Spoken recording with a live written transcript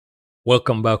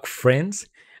Welcome back, friends.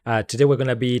 Today we're going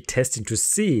to be testing to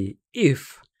see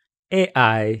if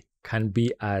AI can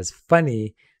be as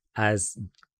funny as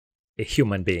a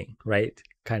human being, right?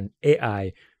 Can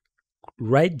AI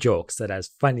write jokes that are as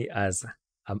funny as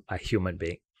a human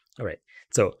being? All right.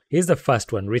 So here's the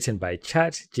first one written by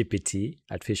ChatGPT,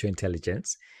 artificial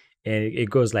intelligence. And it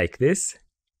goes like this.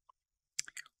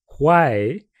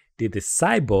 Why did the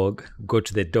cyborg go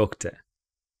to the doctor?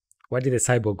 Why did the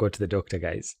cyborg go to the doctor,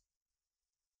 guys?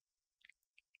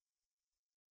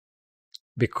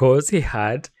 Because he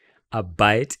had a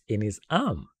bite in his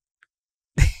arm.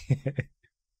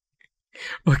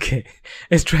 Okay,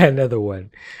 let's try another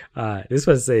one. This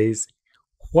one says,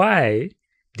 why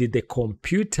did the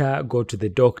computer go to the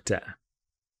doctor?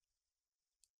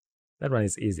 That one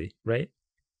is easy, right?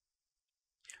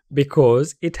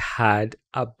 Because it had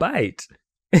a bite.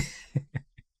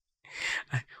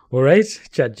 All right,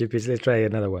 ChatGPT, let's try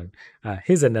another one.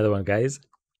 Here's another one, guys.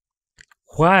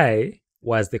 Why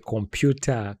was the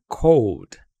computer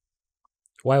cold?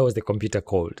 Why was the computer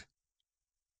cold?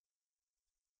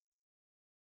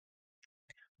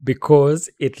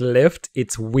 Because it left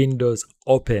its windows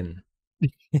open.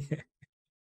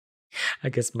 I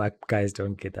guess Mac guys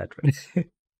don't get that one.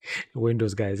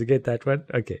 Windows guys, you get that one?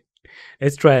 Okay.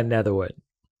 Let's try another one.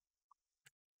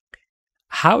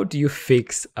 How do you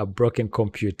fix a broken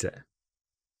computer?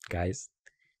 Guys,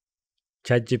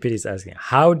 ChatGPT is asking,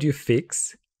 how do you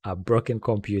fix a broken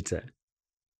computer?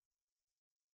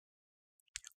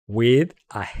 With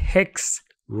a hex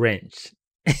wrench.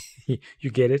 You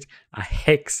get it? A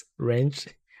hex wrench.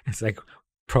 It's like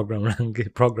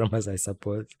programmers, I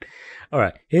suppose. All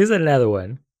right, here's another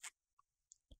one.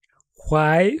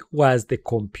 Why was the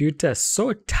computer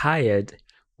so tired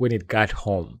when it got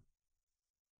home?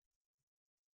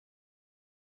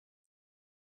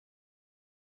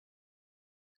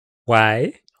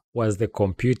 Why was the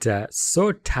computer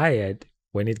so tired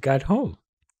when it got home?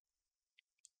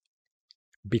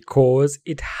 Because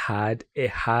it had a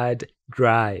hard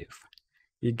drive.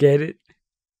 You get it?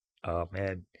 Oh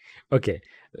man. Okay,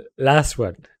 last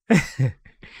one.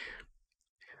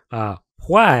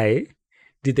 Why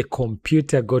did the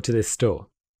computer go to the store?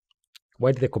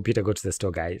 Why did the computer go to the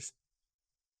store, guys?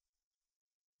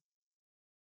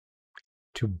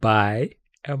 To buy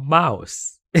a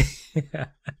mouse.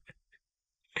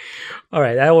 All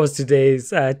right, that was today's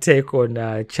take on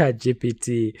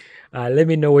ChatGPT. Let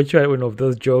me know which one of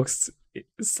those jokes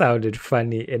sounded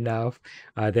funny enough.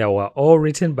 They were all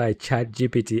written by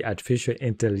ChatGPT, artificial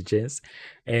intelligence,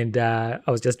 and I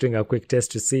was just doing a quick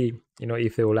test to see,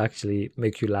 if they will actually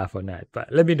make you laugh or not.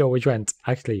 But let me know which ones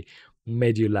actually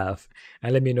made you laugh,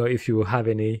 and let me know if you have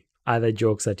any other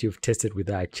jokes that you've tested with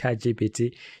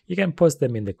ChatGPT. You can post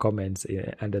them in the comments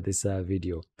under this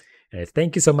video.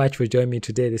 Thank you so much for joining me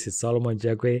today. This is Solomon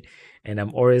Jagwe, and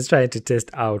I'm always trying to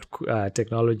test out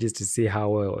technologies to see how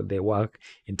well they work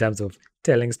in terms of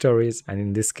telling stories, and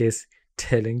in this case,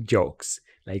 telling jokes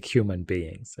like human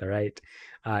beings. All right.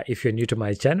 If you're new to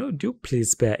my channel, do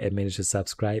please spare a minute to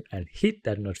subscribe and hit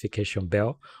that notification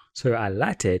bell so you're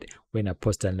alerted when I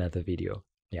post another video.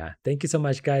 Yeah. Thank you so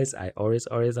much, guys. I always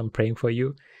am praying for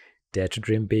you. Dare to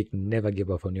dream big, never give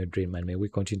up on your dream, and may we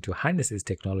continue to harness these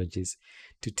technologies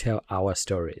to tell our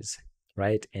stories,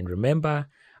 right? And remember,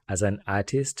 as an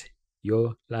artist,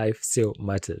 your life still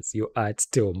matters, your art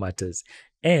still matters,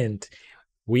 and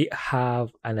we have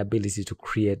an ability to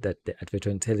create that the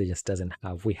artificial intelligence doesn't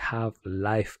have. We have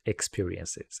life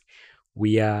experiences.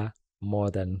 We are more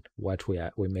than what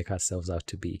we make ourselves out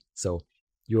to be. So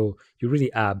you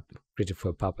really are created for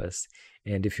a purpose.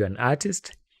 And if you're an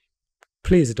artist,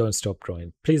 please don't stop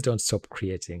drawing. Please don't stop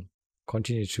creating.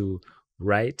 Continue to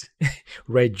write,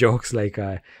 write jokes like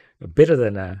better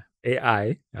than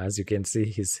AI. As you can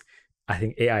see, I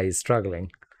think AI is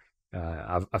struggling.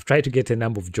 I've tried to get a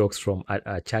number of jokes from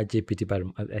ChatGPT, but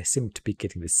I seem to be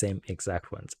getting the same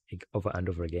exact ones over and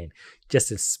over again.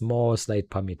 Just a small, slight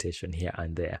permutation here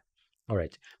and there. All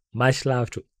right. Much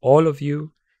love to all of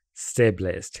you. Stay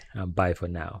blessed, and bye for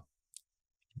now.